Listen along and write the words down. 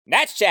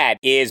Nats Chat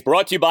is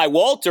brought to you by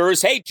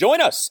Walters. Hey,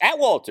 join us at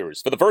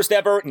Walters for the first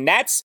ever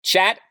Nats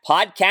Chat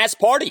podcast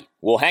party.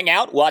 We'll hang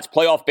out, watch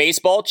playoff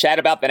baseball, chat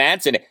about the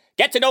Nats, and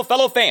get to know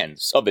fellow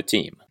fans of the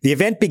team. The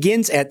event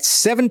begins at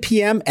 7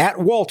 p.m. at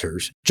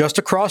Walters, just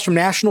across from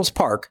Nationals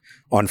Park,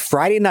 on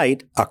Friday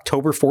night,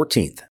 October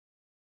 14th.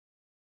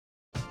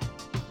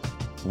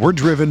 We're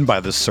driven by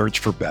the search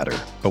for better.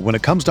 But when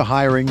it comes to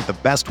hiring, the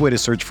best way to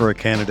search for a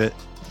candidate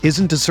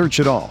isn't to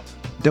search at all.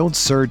 Don't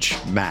search,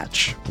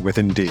 match with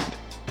Indeed.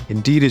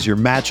 Indeed is your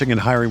matching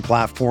and hiring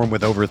platform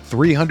with over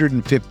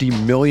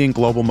 350 million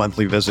global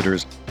monthly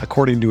visitors,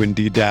 according to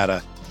Indeed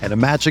data, and a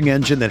matching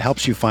engine that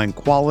helps you find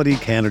quality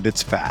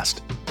candidates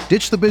fast.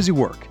 Ditch the busy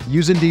work.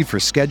 Use Indeed for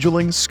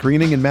scheduling,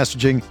 screening, and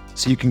messaging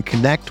so you can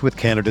connect with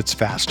candidates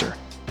faster.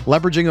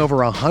 Leveraging over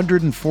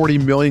 140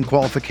 million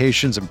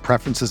qualifications and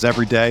preferences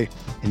every day,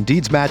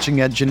 Indeed's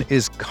matching engine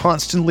is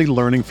constantly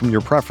learning from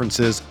your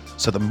preferences,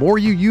 so the more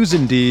you use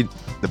Indeed,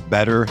 the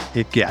better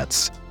it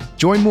gets.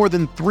 Join more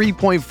than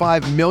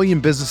 3.5 million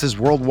businesses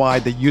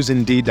worldwide that use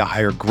Indeed to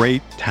hire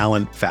great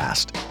talent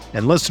fast.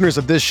 And listeners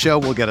of this show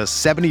will get a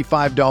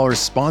 $75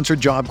 sponsored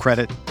job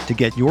credit to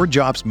get your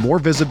jobs more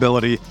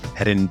visibility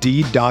at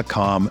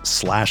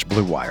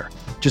Indeed.com/Blue Wire.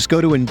 Just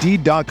go to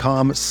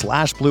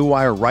Indeed.com/Blue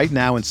Wire right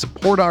now and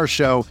support our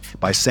show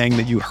by saying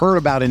that you heard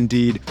about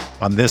Indeed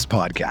on this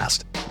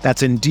podcast.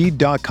 That's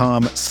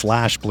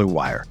Indeed.com/Blue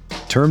Wire.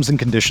 Terms and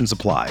conditions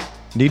apply.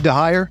 Need to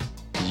hire?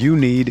 You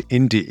need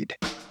Indeed.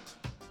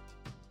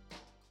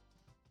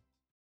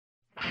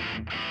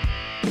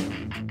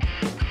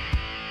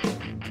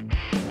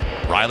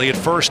 Riley at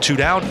first, 2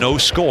 down, no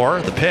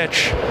score. The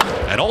pitch.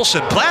 And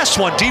Olsen blasts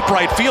one deep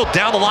right field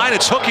down the line.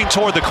 It's hooking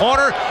toward the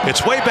corner.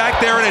 It's way back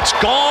there and it's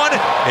gone.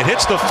 It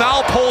hits the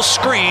foul pole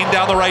screen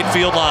down the right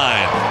field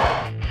line.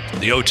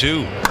 The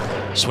 0-2.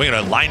 Swinging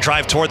a line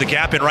drive toward the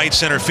gap in right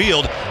center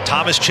field.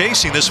 Thomas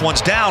chasing. This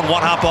one's down.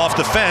 One hop off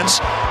the fence.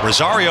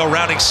 Rosario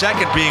rounding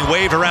second, being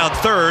waved around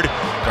third.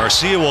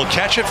 Garcia will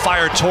catch it,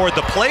 fired toward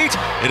the plate.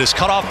 It is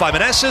cut off by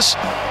Meneses,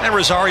 and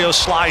Rosario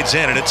slides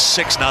in, and it's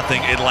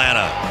 6-0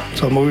 Atlanta.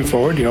 So moving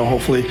forward,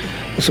 hopefully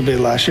this will be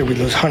the last year we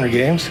lose 100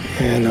 games,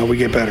 and we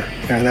get better.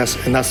 And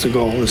that's the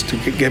goal, is to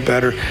get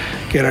better,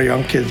 get our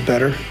young kids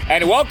better.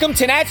 And welcome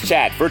to Nats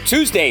Chat for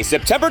Tuesday,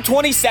 September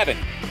 27th.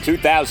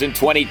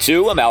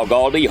 2022. I'm Al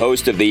Galdi,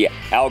 host of the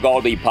Al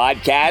Galdi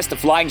podcast,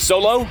 flying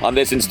solo on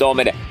this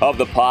installment of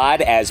the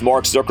pod as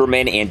Mark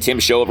Zuckerman and Tim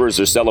Shovers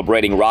are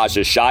celebrating Rosh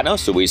Hashanah.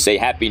 So we say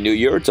Happy New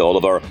Year to all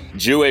of our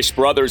Jewish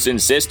brothers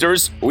and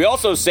sisters. We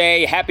also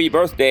say happy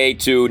birthday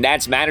to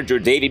Nats manager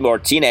Davey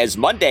Martinez.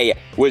 Monday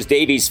was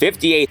Davey's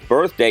 58th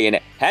birthday, and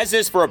has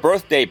this for a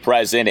birthday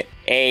present,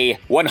 a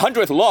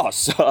 100th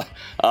loss.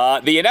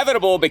 The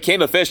inevitable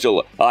became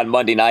official on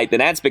Monday night. The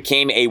Nats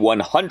became a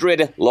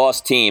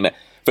 100-loss team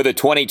for the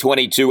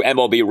 2022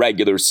 MLB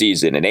regular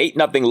season. An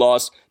 8-0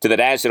 loss to the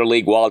National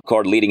League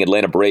wildcard leading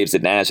Atlanta Braves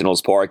at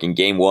Nationals Park in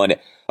Game 1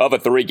 of a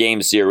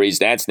 3-game series.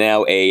 That's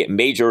now a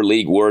Major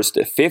League worst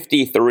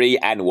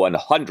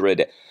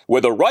 53-100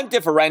 with a run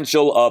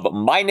differential of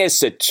minus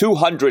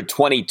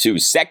 222,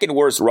 second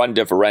worst run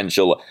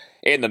differential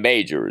in the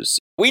majors.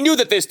 We knew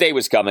that this day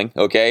was coming,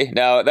 okay?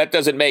 Now, that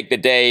doesn't make the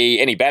day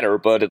any better,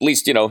 but at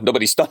least,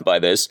 nobody's stunned by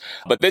this.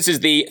 But this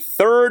is the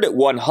third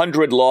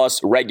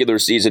 100-loss regular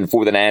season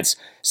for the Nats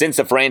since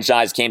the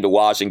franchise came to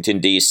Washington,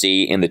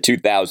 D.C. in the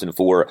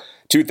 2004-2005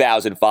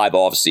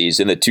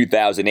 offseason. The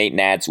 2008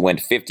 Nats went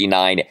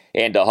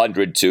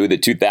 59-102. The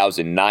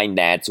 2009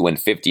 Nats went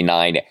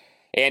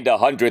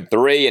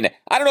 59-103. And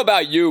I don't know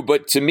about you,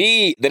 but to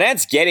me, the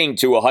Nats getting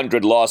to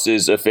 100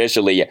 losses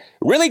officially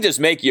really does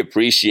make you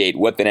appreciate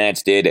what the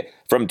Nats did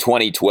from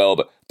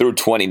 2012 through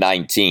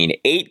 2019.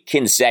 8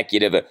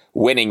 consecutive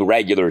winning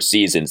regular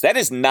seasons. That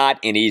is not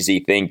an easy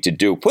thing to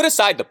do. Put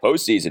aside the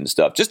postseason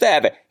stuff. Just to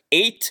have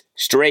 8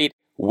 straight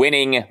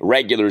winning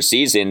regular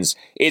seasons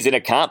is an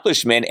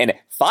accomplishment, and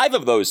 5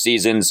 of those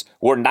seasons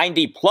were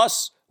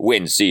 90-plus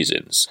win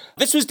seasons.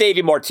 This was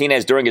Davey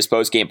Martinez during his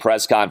postgame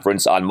press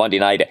conference on Monday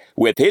night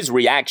with his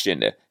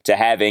reaction to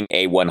having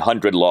a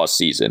 100-loss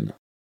season.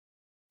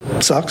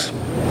 Sucks,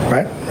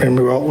 right? And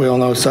we all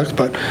know it sucks,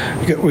 but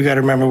we got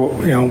to remember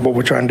what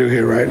we're trying to do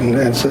here, right? And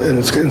it's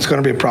going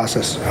to be a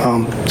process.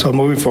 So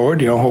moving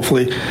forward,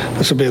 hopefully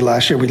this will be the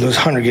last year we lose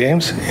 100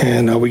 games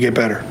and we get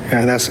better.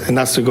 And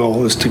that's the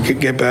goal, is to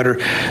get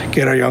better,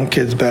 get our young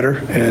kids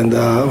better, and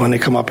when they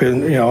come up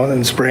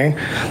in spring,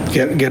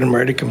 get them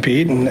ready to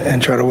compete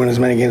and try to win as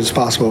many games as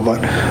possible.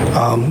 But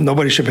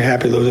nobody should be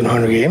happy losing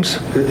 100 games.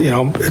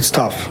 It's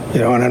tough.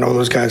 And I know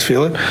those guys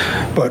feel it.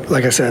 But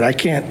like I said, I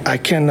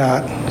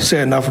cannot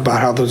say enough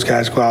about how those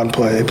guys go out and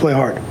play. They play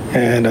hard,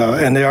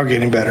 and they are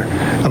getting better.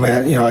 I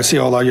mean, I see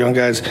all our young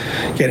guys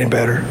getting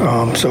better.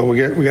 So we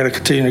got to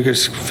continue to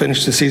just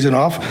finish the season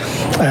off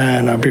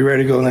and be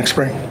ready to go next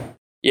spring.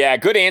 Yeah,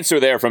 good answer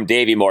there from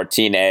Davey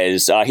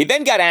Martinez. He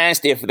then got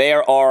asked if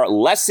there are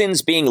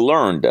lessons being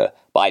learned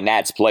by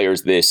Nats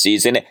players this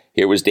season.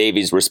 Here was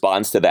Davey's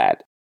response to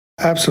that.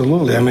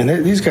 Absolutely. I mean,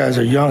 these guys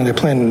are young. They're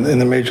playing in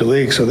the major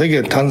league, so they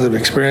get tons of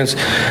experience.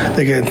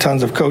 They get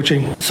tons of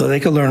coaching, so they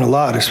can learn a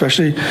lot,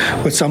 especially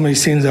with some of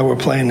these teams that we're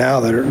playing now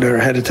that are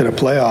headed to the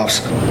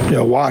playoffs.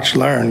 Watch,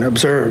 learn,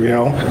 observe,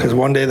 because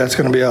one day that's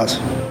going to be us.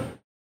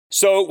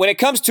 So when it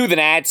comes to the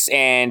Nats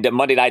and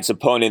Monday night's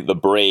opponent, the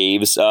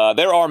Braves,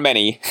 there are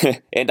many,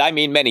 and I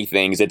mean many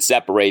things that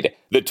separate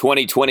the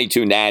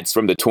 2022 Nats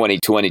from the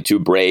 2022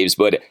 Braves,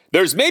 but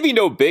there's maybe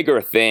no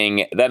bigger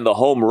thing than the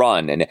home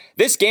run, and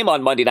this game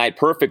on Monday night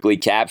perfectly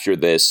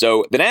captured this.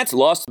 So the Nats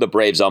lost to the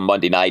Braves on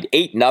Monday night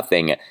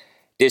 8-0,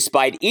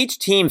 despite each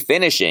team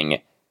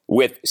finishing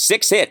with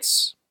 6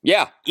 hits.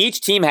 Yeah,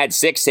 each team had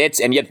 6 hits,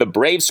 and yet the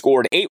Braves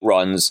scored 8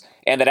 runs,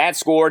 and the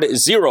Nats scored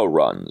 0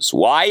 runs.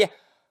 Why?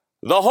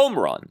 The home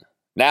run.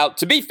 Now,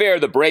 to be fair,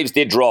 the Braves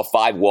did draw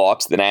 5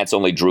 walks. The Nats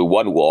only drew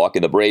 1 walk,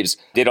 and the Braves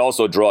did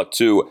also draw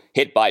 2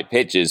 hit by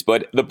pitches.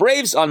 But the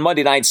Braves on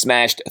Monday night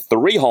smashed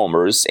 3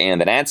 homers, and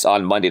the Nats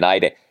on Monday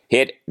night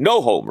hit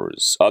no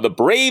homers. The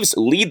Braves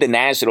lead the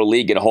National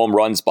League in home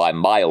runs by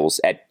miles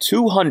at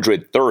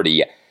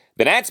 230.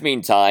 The Nats,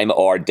 meantime,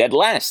 are dead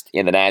last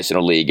in the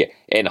National League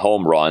in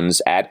home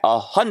runs at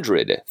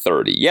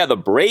 130. Yeah, the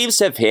Braves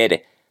have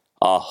hit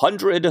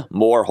 100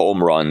 more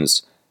home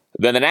runs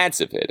than the Nats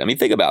have hit. I mean,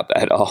 think about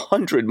that.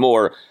 100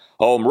 more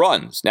home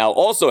runs. Now,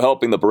 also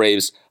helping the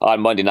Braves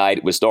on Monday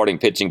night was starting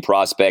pitching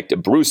prospect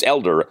Bruce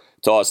Elder,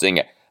 tossing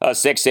a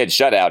 6-hit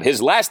shutout. His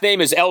last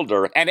name is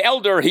Elder, and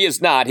Elder he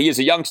is not. He is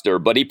a youngster,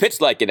 but he pitched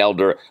like an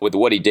elder with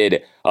what he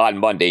did on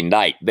Monday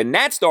night. The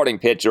Nats starting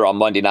pitcher on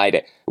Monday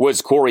night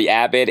was Corey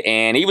Abbott,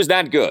 and he was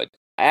not good.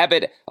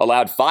 Abbott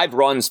allowed 5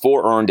 runs,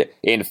 4 earned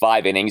in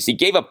 5 innings. He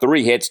gave up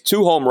 3 hits,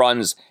 2 home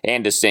runs,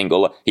 and a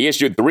single. He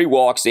issued 3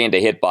 walks and a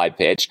hit by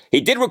pitch.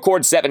 He did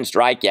record 7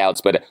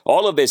 strikeouts, but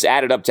all of this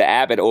added up to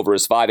Abbott over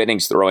his 5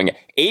 innings, throwing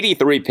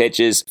 83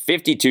 pitches,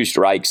 52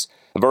 strikes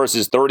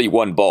versus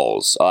 31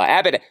 balls.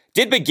 Abbott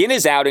did begin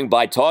his outing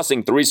by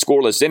tossing 3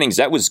 scoreless innings.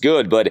 That was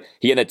good, but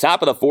he in the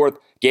top of the 4th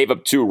gave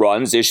up 2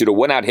 runs, issued a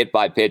 1-out hit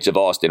by pitch of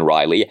Austin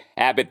Riley.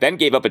 Abbott then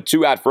gave up a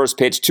 2-out first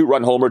pitch,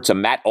 2-run homer to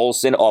Matt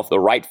Olson off the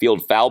right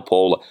field foul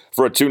pole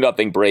for a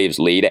 2-0 Braves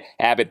lead.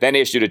 Abbott then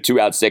issued a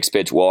 2-out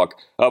 6-pitch walk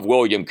of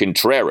William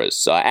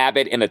Contreras.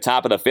 Abbott in the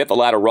top of the 5th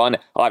allowed a run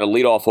on a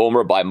leadoff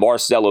homer by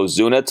Marcell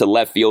Ozuna to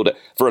left field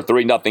for a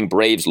 3-0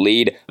 Braves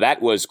lead.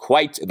 That was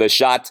quite the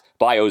shot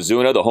by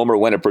Ozuna. The homer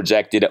went a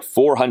projected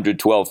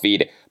 412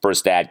 feet per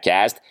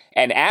StatCast.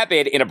 And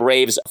Abbott in a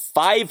Braves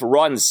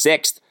 5-run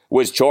 6th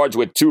was charged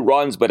with 2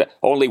 runs, but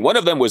only one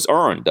of them was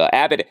earned.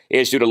 Abbott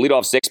issued a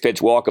leadoff 6-pitch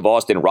walk of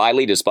Austin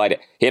Riley, despite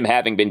him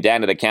having been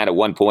down to the count at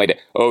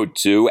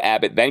 1.02.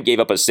 Abbott then gave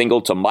up a single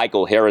to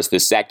Michael Harris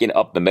II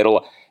up the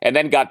middle, and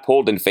then got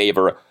pulled in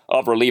favor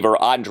of reliever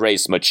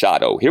Andres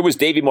Machado. Here was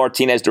Davey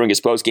Martinez during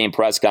his postgame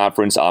press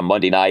conference on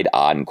Monday night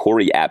on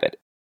Corey Abbott.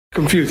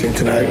 Confusing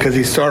tonight because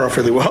he started off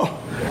really well.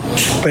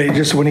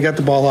 But when he got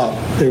the ball up,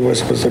 it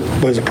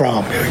was a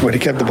problem. When he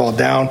kept the ball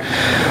down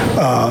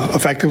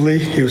effectively,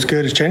 he was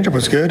good. His changeup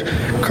was good.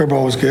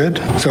 Curveball was good.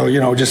 So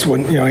just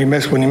when he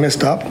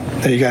missed up,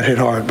 he got hit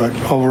hard. But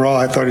overall,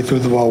 I thought he threw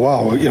the ball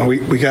well.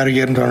 We got to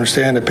get him to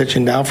understand that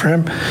pitching down for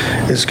him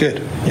is good.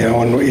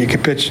 And he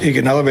can pitch. He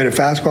can elevate a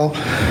fastball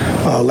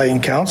late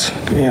in counts.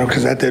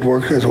 Because that did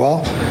work as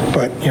well.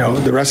 But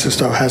the rest of the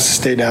stuff has to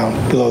stay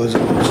down below the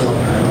zone. So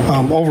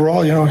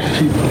overall,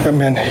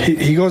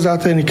 he goes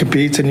out there and he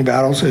competes and he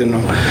battles, and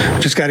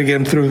just got to get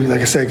him through.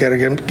 Like I said, got to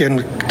get him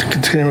to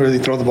continually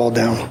throw the ball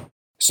down.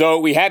 So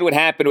we had what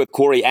happened with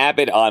Corey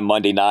Abbott on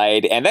Monday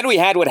night, and then we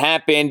had what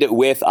happened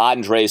with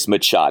Andres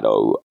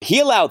Machado. He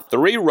allowed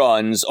 3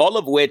 runs, all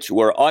of which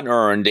were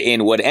unearned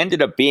in what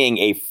ended up being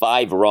a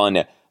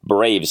 5-run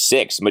Braves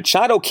 6.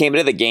 Machado came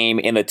into the game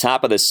in the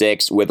top of the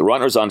 6th with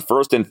runners on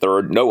 1st and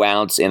 3rd, no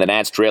outs, and the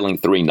Nats trailing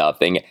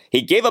 3-0.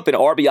 He gave up an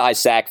RBI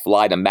sac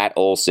fly to Matt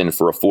Olson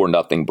for a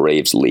 4-0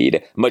 Braves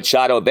lead.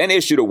 Machado then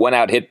issued a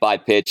 1-out hit by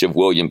pitch of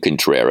William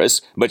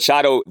Contreras.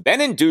 Machado then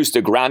induced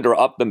a grounder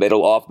up the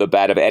middle off the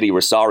bat of Eddie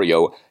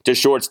Rosario to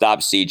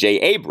shortstop C.J.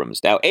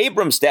 Abrams. Now,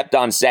 Abrams stepped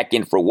on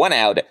second for 1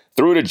 out,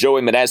 threw to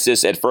Joey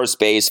Meneses at first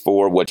base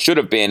for what should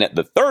have been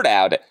the 3rd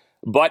out,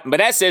 but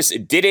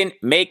Meneses didn't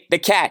make the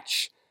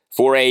catch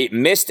for a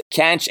missed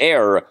catch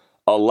error,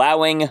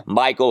 allowing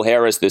Michael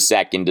Harris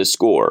II to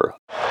score.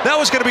 That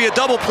was going to be a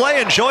double play,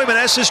 and Joey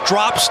Meneses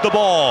drops the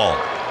ball.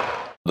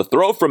 The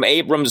throw from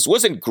Abrams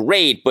wasn't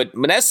great, but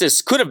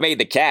Meneses could have made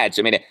the catch.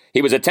 I mean,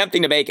 he was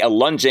attempting to make a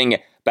lunging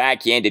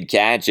backhanded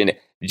catch and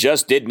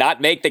just did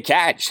not make the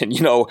catch. And,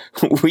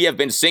 we have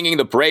been singing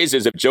the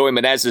praises of Joey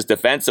Meneses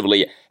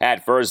defensively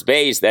at first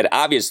base. That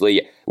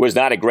obviously was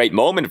not a great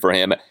moment for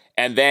him.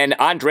 And then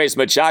Andres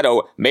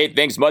Machado made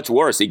things much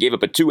worse. He gave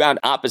up a 2-out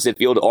opposite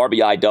field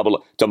RBI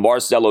double to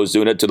Marcell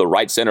Ozuna to the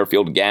right center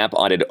field gap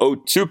on an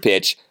 0-2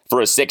 pitch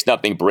for a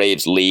 6-0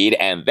 Braves lead.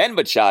 And then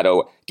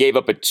Machado gave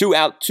up a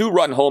 2-out,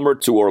 2-run homer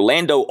to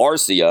Orlando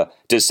Arcia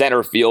to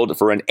center field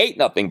for an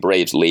 8-0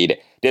 Braves lead,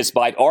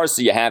 despite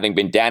Arcia having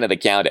been down to the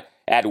count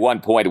at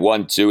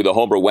 1.12. The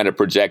homer went a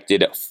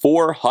projected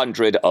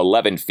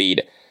 411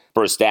 feet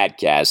per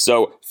StatCast.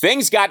 So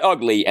things got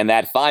ugly in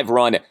that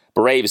 5-run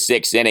Braves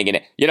 6th inning.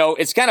 And,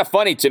 it's kind of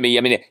funny to me.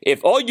 I mean,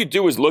 if all you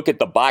do is look at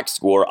the box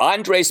score,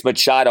 Andres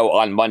Machado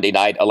on Monday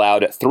night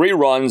allowed 3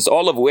 runs,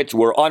 all of which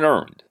were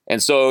unearned.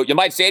 And so you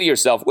might say to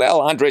yourself,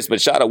 well, Andres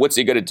Machado, what's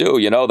he going to do?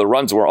 The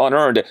runs were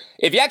unearned.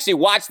 If you actually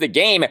watch the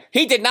game,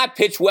 he did not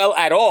pitch well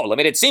at all. I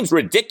mean, it seems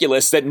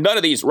ridiculous that none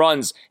of these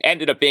runs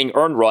ended up being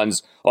earned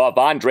runs off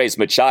Andres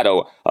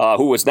Machado,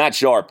 who was not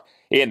sharp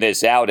in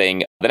this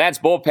outing. The Nats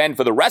bullpen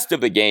for the rest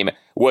of the game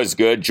was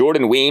good.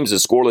 Jordan Weems, a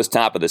scoreless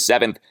top of the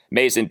 7th.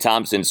 Mason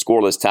Thompson,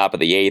 scoreless top of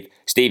the 8th.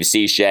 Steve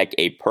Cishek,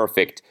 a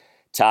perfect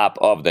top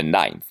of the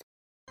 9th.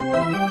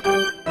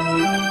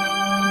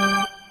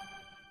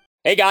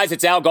 Hey guys,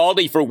 it's Al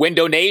Galdi for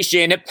Window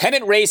Nation.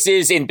 Pennant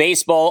races in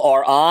baseball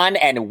are on,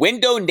 and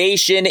Window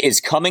Nation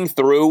is coming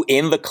through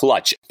in the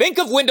clutch. Think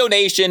of Window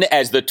Nation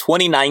as the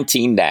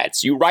 2019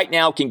 Nats. You right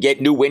now can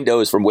get new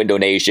windows from Window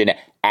Nation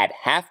at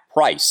half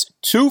price.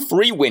 2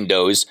 free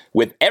windows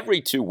with every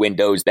 2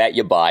 windows that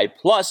you buy,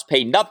 plus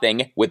pay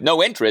nothing with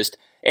no interest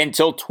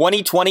until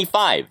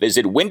 2025.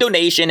 Visit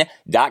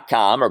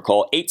windownation.com or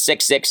call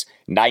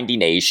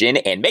 866-90-NATION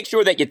and make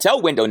sure that you tell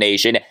Window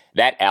Nation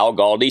that Al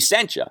Galdi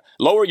sent you.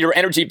 Lower your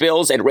energy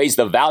bills and raise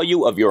the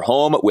value of your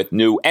home with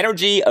new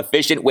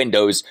energy-efficient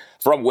windows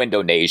from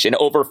Window Nation.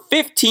 Over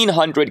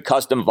 1,500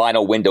 custom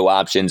vinyl window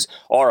options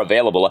are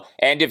available.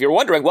 And if you're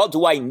wondering, well,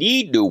 do I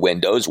need new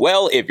windows?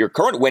 Well, if your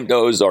current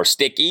windows are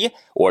sticky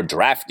or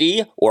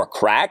drafty or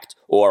cracked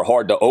or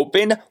hard to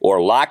open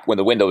or lock when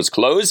the windows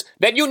close,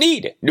 then you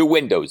need new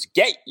windows.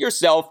 Get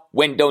yourself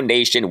Window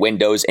Nation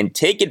windows and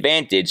take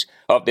advantage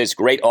of this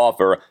great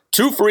offer.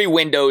 2 free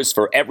windows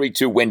for every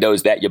 2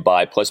 windows that you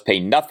buy, plus pay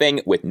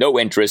nothing with no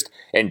interest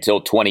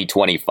until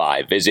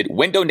 2025. Visit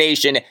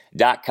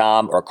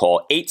windownation.com or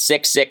call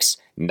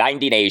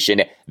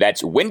 866-90-NATION.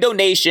 That's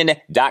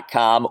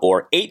windownation.com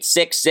or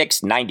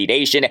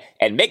 866-90-NATION.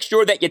 And make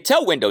sure that you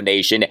tell Window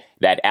Nation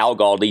that Al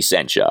Galdi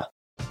sent you.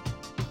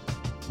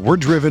 We're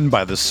driven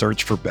by the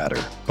search for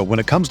better. But when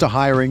it comes to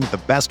hiring,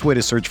 the best way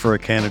to search for a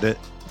candidate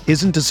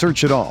isn't to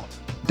search at all.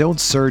 Don't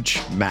search,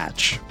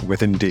 match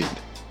with Indeed.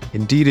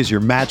 Indeed is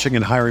your matching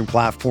and hiring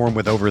platform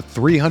with over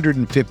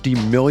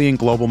 350 million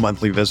global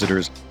monthly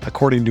visitors,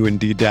 according to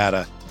Indeed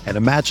data, and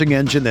a matching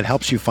engine that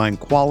helps you find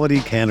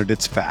quality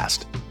candidates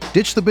fast.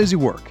 Ditch the busy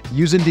work.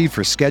 Use Indeed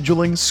for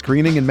scheduling,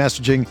 screening, and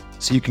messaging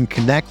so you can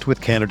connect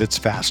with candidates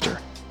faster.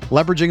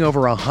 Leveraging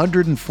over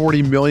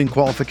 140 million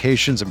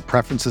qualifications and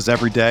preferences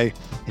every day,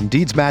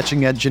 Indeed's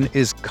matching engine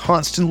is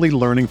constantly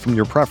learning from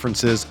your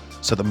preferences,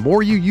 so the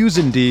more you use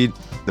Indeed,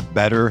 the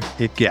better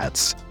it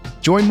gets.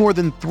 Join more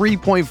than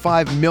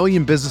 3.5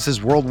 million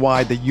businesses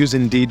worldwide that use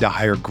Indeed to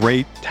hire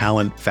great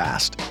talent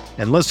fast.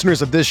 And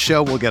listeners of this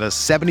show will get a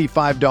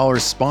 $75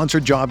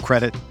 sponsored job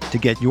credit to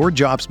get your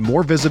jobs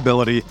more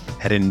visibility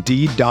at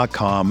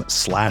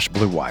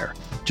Indeed.com/Blue Wire.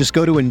 Just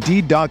go to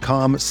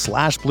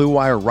Indeed.com/Blue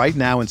Wire right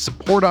now and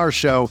support our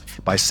show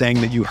by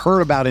saying that you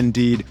heard about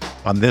Indeed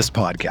on this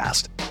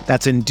podcast.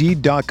 That's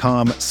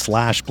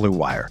Indeed.com/Blue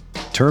Wire.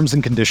 Terms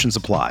and conditions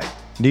apply.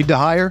 Need to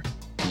hire?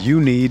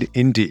 You need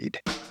Indeed.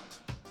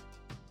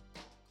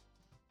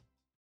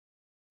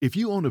 If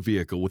you own a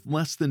vehicle with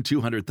less than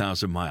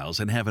 200,000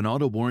 miles and have an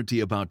auto warranty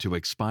about to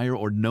expire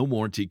or no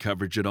warranty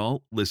coverage at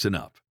all, listen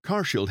up.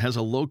 CarShield has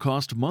a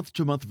low-cost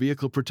month-to-month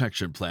vehicle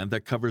protection plan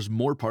that covers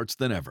more parts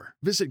than ever.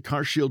 Visit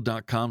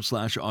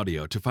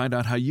carshield.com/audio to find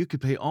out how you could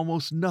pay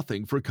almost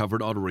nothing for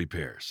covered auto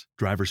repairs.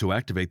 Drivers who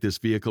activate this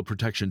vehicle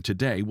protection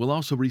today will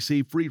also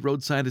receive free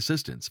roadside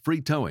assistance,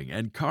 free towing,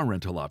 and car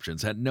rental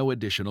options at no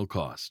additional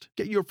cost.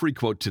 Get your free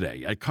quote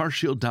today at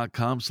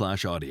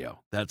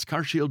carshield.com/audio. That's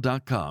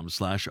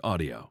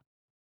carshield.com/audio.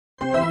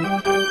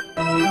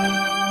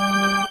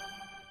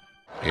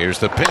 Here's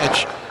the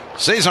pitch.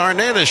 Cesar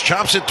Hernandez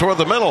chops it toward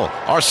the middle.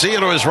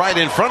 Arcia is right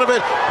in front of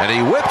it, and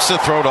he whips the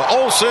throw to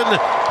Olson,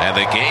 and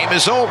the game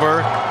is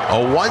over.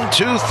 A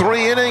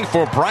 1-2-3 inning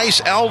for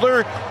Bryce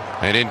Elder,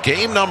 and in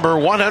game number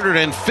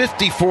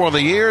 154 of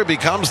the year,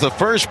 becomes the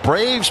first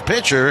Braves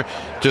pitcher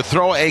to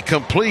throw a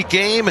complete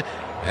game,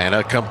 and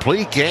a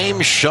complete game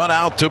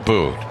shutout to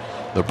boot.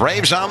 The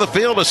Braves on the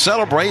field to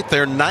celebrate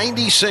their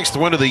 96th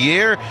win of the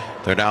year.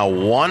 They're now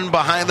 1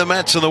 behind the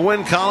Mets in the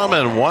win column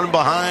and 1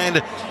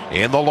 behind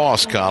in the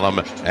loss column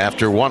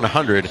after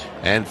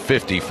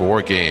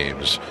 154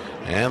 games.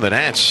 And the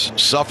Nats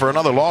suffer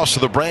another loss to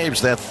the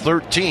Braves, that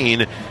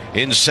 13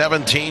 in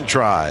 17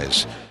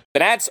 tries. The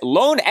Nats'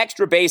 lone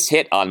extra base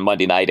hit on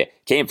Monday night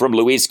came from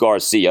Luis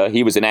Garcia.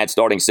 He was the Nats'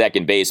 starting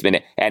second baseman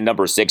and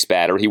number 6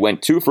 batter. He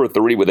went 2 for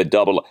 3 with a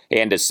double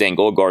and a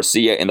single.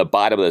 Garcia in the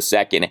bottom of the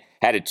second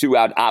had a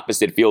 2-out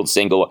opposite field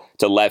single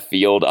to left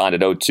field on an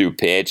 0-2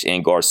 pitch.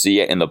 And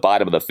Garcia in the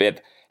bottom of the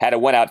 5th had a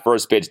one-out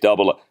first pitch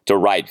double to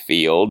right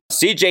field.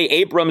 C.J.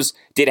 Abrams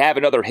did have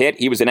another hit.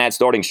 He was an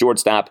at-starting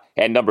shortstop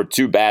and number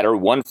 2 batter,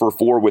 1 for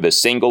 4 with a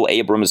single.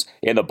 Abrams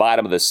in the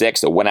bottom of the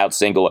 6th, a one-out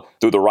single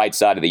through the right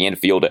side of the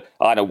infield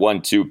on a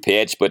 1-2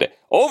 pitch. But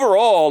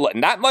overall,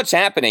 not much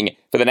happening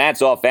for the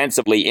Nats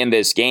offensively in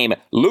this game.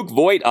 Luke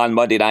Voit on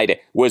Monday night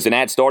was an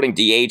at-starting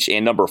DH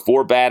and number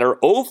 4 batter,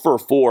 0 for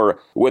 4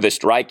 with a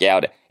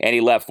strikeout, and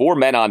he left 4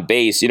 men on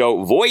base. You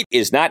know, Voit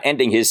is not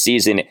ending his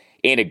season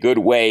in a good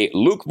way.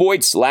 Luke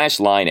Voigt's slash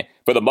line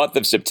for the month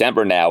of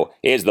September now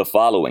is the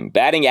following.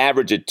 Batting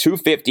average at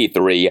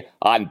 .253,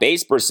 on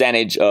base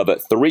percentage of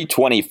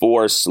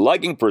 .324,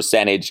 slugging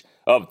percentage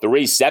of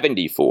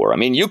 .374. I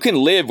mean, you can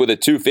live with a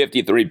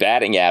 .253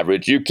 batting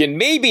average. You can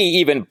maybe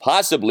even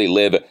possibly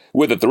live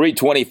with a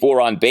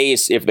 .324 on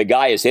base if the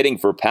guy is hitting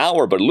for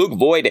power, but Luke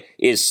Voit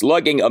is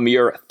slugging a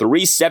mere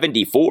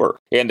 .374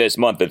 in this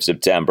month of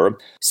September.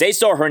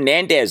 Cesar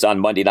Hernandez on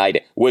Monday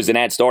night was an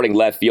at-starting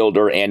left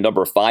fielder and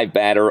number 5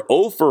 batter,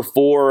 0 for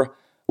 4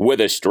 with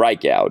a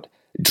strikeout,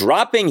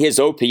 dropping his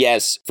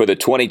OPS for the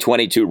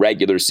 2022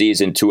 regular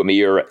season to a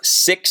mere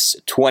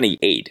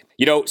 .628.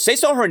 You know,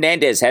 Cesar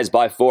Hernandez has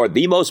by far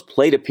the most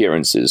plate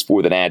appearances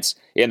for the Nats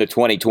in the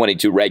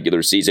 2022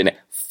 regular season,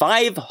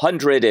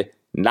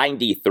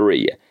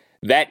 593.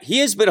 That he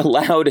has been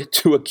allowed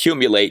to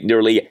accumulate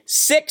nearly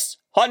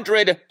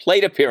 600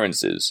 plate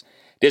appearances,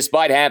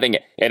 despite having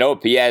an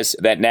OPS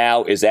that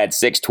now is at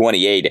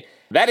 .628.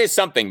 That is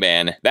something,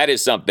 man. That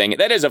is something.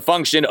 That is a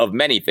function of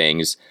many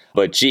things.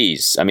 But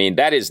geez, I mean,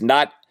 that is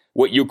not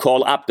what you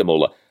call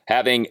optimal.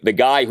 Having the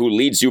guy who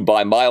leads you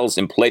by miles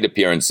in plate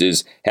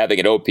appearances having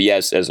an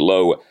OPS as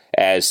low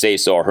as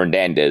Cesar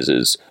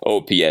Hernandez's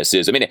OPS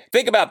is. I mean,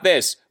 think about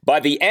this. By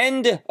the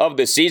end of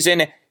the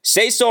season,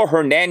 Cesar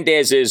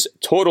Hernandez's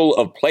total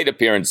of plate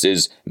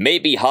appearances may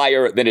be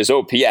higher than his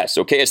OPS.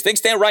 Okay, as things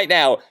stand right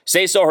now,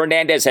 Cesar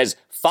Hernandez has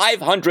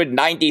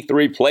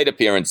 593 plate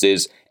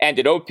appearances and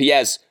an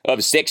OPS of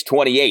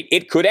 .628.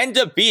 It could end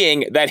up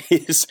being that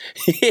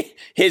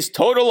his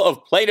total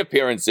of plate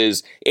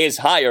appearances is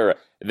higher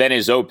than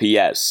his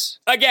OPS.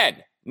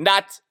 Again,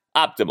 not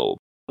optimal.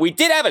 We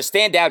did have a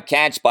standout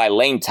catch by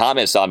Lane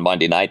Thomas on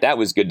Monday night. That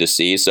was good to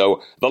see.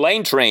 So the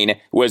Lane train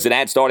was an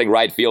at-starting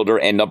right fielder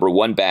and number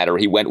 1 batter.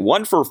 He went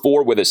 1 for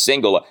 4 with a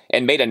single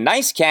and made a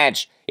nice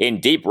catch in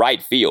deep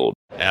right field.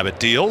 Abbott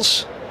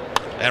deals,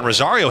 and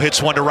Rosario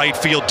hits one to right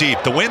field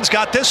deep. The wind's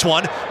got this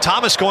one.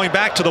 Thomas going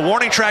back to the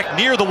warning track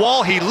near the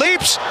wall. He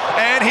leaps,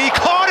 and he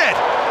caught it!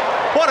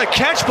 What a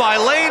catch by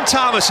Lane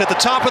Thomas at the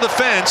top of the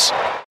fence.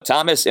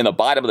 Thomas in the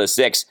bottom of the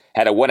 6th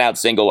had a one-out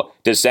single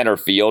to center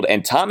field,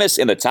 and Thomas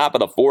in the top of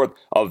the 4th,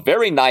 a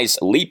very nice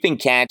leaping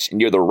catch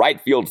near the right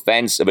field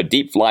fence of a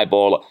deep fly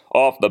ball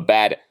off the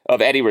bat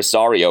of Eddie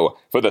Rosario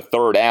for the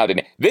 3rd out.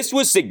 And this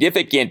was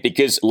significant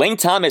because Lane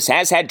Thomas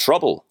has had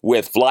trouble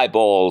with fly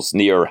balls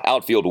near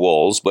outfield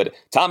walls, but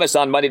Thomas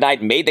on Monday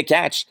night made the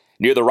catch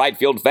near the right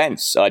field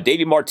fence.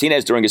 Davey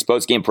Martinez during his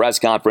postgame press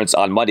conference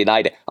on Monday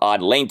night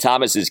on Lane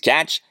Thomas's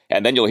catch,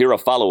 and then you'll hear a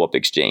follow-up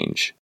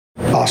exchange.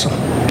 Awesome.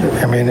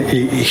 I mean,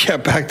 he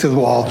got back to the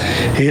wall.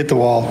 He hit the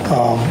wall.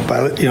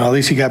 But, at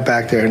least he got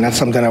back there. And that's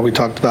something that we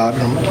talked about,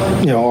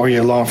 all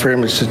year long for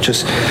him, is to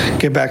just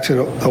get back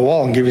to the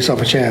wall and give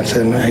yourself a chance.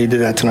 And he did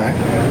that tonight.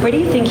 Where do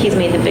you think he's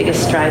made the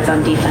biggest strides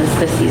on defense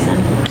this season?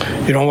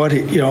 You know what?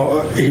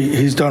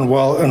 He's done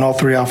well in all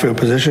 3 outfield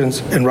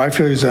positions. In right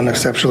field, he's done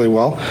exceptionally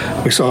well.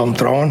 We saw him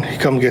throwing. He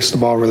gets the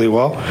ball really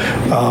well.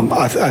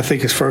 I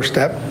think his first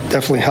step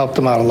definitely helped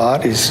him out a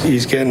lot.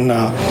 He's getting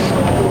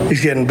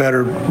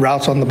better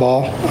routes on the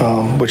ball,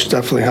 which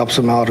definitely helps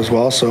him out as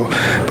well. So,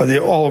 but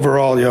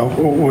overall,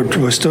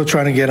 we're still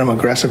trying to get him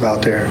aggressive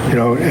out there,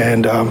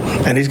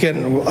 and he's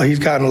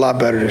gotten a lot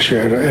better this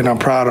year, and I'm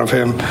proud of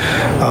him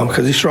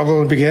because he struggled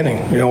in the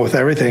beginning, with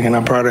everything, and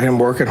I'm proud of him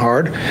working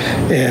hard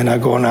and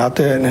going out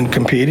there and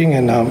competing,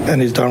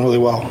 and he's done really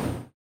well.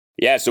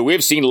 Yeah, so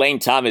we've seen Lane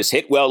Thomas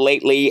hit well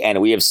lately,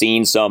 and we have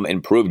seen some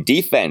improved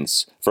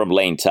defense from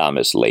Lane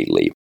Thomas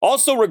lately.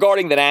 Also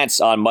regarding the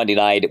Nats on Monday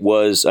night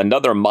was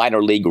another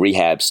minor league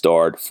rehab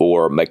start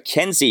for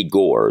Mackenzie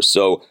Gore.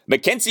 So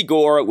Mackenzie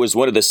Gore was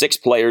one of the 6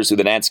 players who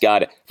the Nats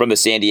got from the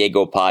San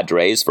Diego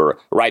Padres for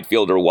right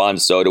fielder Juan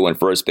Soto and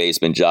first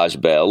baseman Josh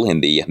Bell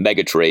in the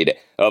mega trade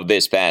of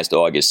this past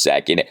August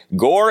 2nd.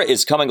 Gore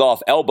is coming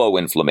off elbow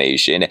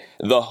inflammation.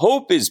 The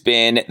hope has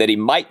been that he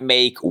might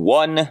make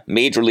one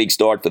major league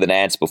start for the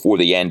Nats before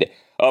the end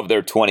of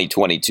their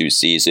 2022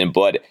 season,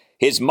 but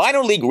his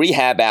minor league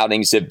rehab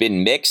outings have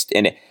been mixed,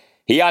 and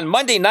he on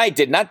Monday night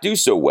did not do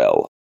so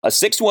well. A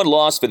 6-1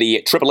 loss for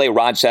the AAA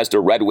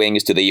Rochester Red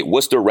Wings to the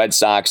Worcester Red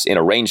Sox in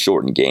a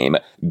rain-shortened game.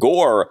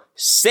 Gore,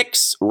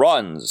 6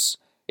 runs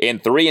in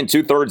 3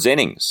 2/3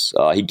 innings.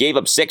 He gave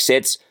up 6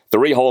 hits,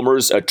 3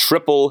 homers, a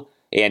triple,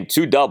 and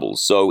 2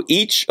 doubles. So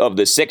each of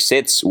the 6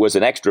 hits was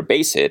an extra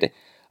base hit.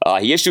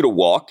 He issued a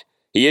walk.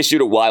 He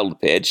issued a wild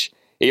pitch.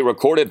 He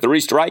recorded 3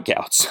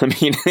 strikeouts. I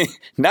mean,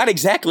 not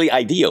exactly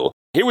ideal.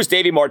 Here was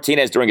Davey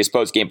Martinez during his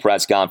post-game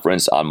press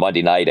conference on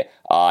Monday night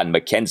on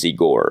Mackenzie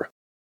Gore.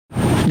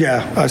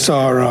 Yeah, I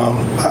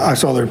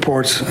saw the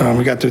reports.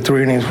 We got through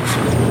 3 innings,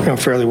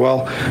 fairly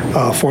well.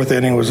 4th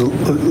inning was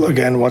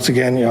once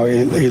again,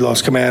 he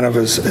lost command of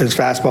his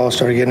fastball,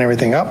 started getting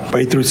everything up,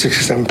 but he threw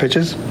 67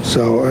 pitches,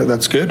 so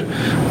that's good.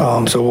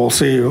 So we'll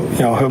see.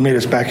 He'll meet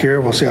us back here.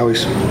 We'll see how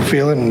he's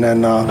feeling, and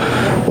then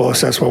we'll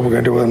assess what we're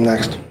going to do with him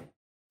next.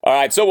 All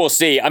right, so we'll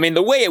see. I mean,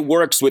 the way it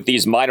works with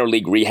these minor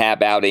league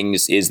rehab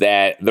outings is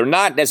that they're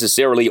not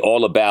necessarily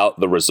all about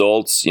the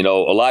results. A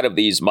lot of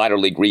these minor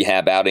league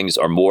rehab outings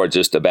are more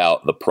just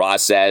about the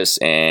process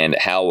and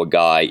how a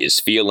guy is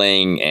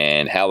feeling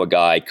and how a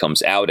guy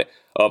comes out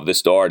of the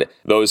start,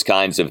 those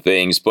kinds of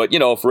things. But,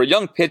 for a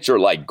young pitcher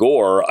like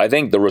Gore, I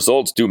think the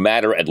results do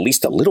matter at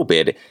least a little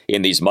bit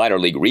in these minor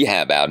league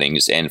rehab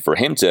outings. And for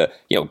him to,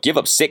 give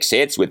up 6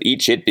 hits with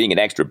each hit being an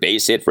extra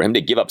base hit, for him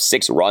to give up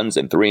 6 runs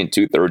in 3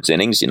 2/3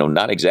 innings,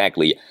 not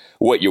exactly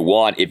what you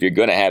want if you're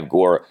going to have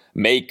Gore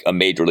make a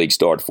major league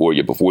start for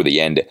you before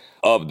the end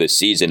of the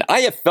season.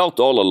 I have felt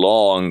all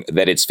along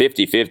that it's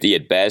 50-50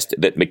 at best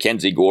that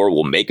Mackenzie Gore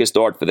will make a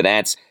start for the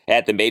Nats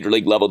at the major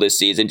league level this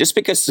season, just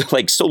because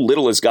so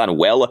little has gone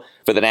well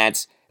for the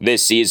Nats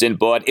this season.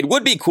 But it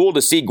would be cool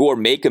to see Gore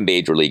make a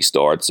major league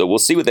start. So we'll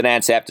see what the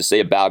Nats have to say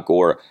about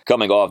Gore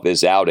coming off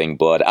this outing.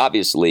 But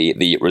obviously,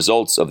 the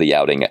results of the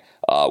outing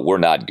were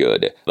not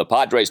good. The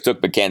Padres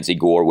took Mackenzie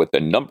Gore with the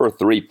number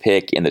 3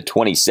 pick in the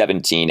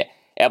 2017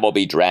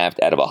 MLB draft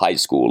out of a high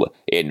school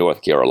in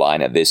North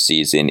Carolina. This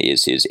season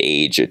is his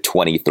age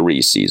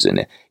 23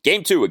 season.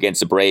 Game 2 against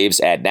the Braves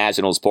at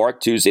Nationals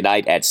Park Tuesday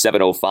night at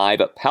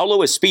 7:05. Paulo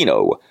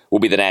Espino will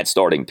be the Nats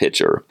starting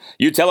pitcher.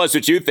 You tell us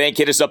what you think.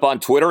 Hit us up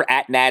on Twitter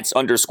at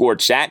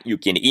Nats_chat. You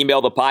can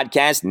email the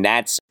podcast,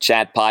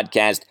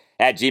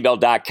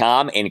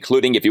 natschatpodcast@gmail.com,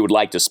 including if you would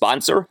like to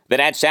sponsor the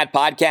Nats Chat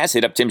Podcast.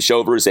 Hit up Tim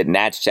Shovers at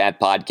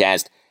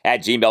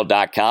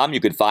natschatpodcast@gmail.com. You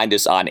can find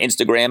us on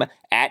Instagram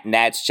at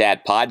Nats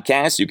Chat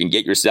Podcast. You can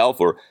get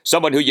yourself or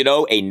someone who you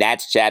know a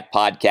Nats Chat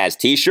Podcast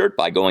t-shirt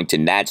by going to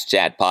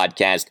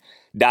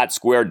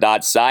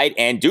natschatpodcast.square.site.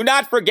 And do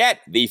not forget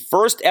the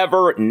first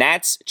ever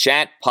Nats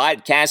Chat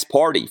Podcast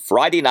party,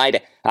 Friday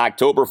night,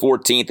 October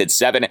 14th at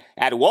 7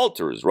 at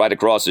Walters, right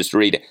across the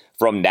street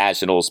from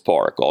Nationals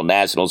Park. All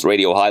Nationals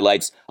radio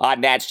highlights on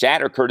Nats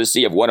Chat are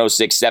courtesy of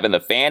 106.7 The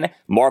Fan.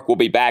 Mark will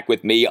be back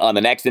with me on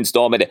the next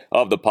installment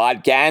of the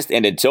podcast.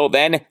 And until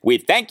then, we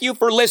thank you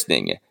for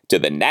listening to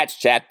the Nats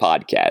Chat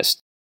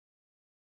Podcast.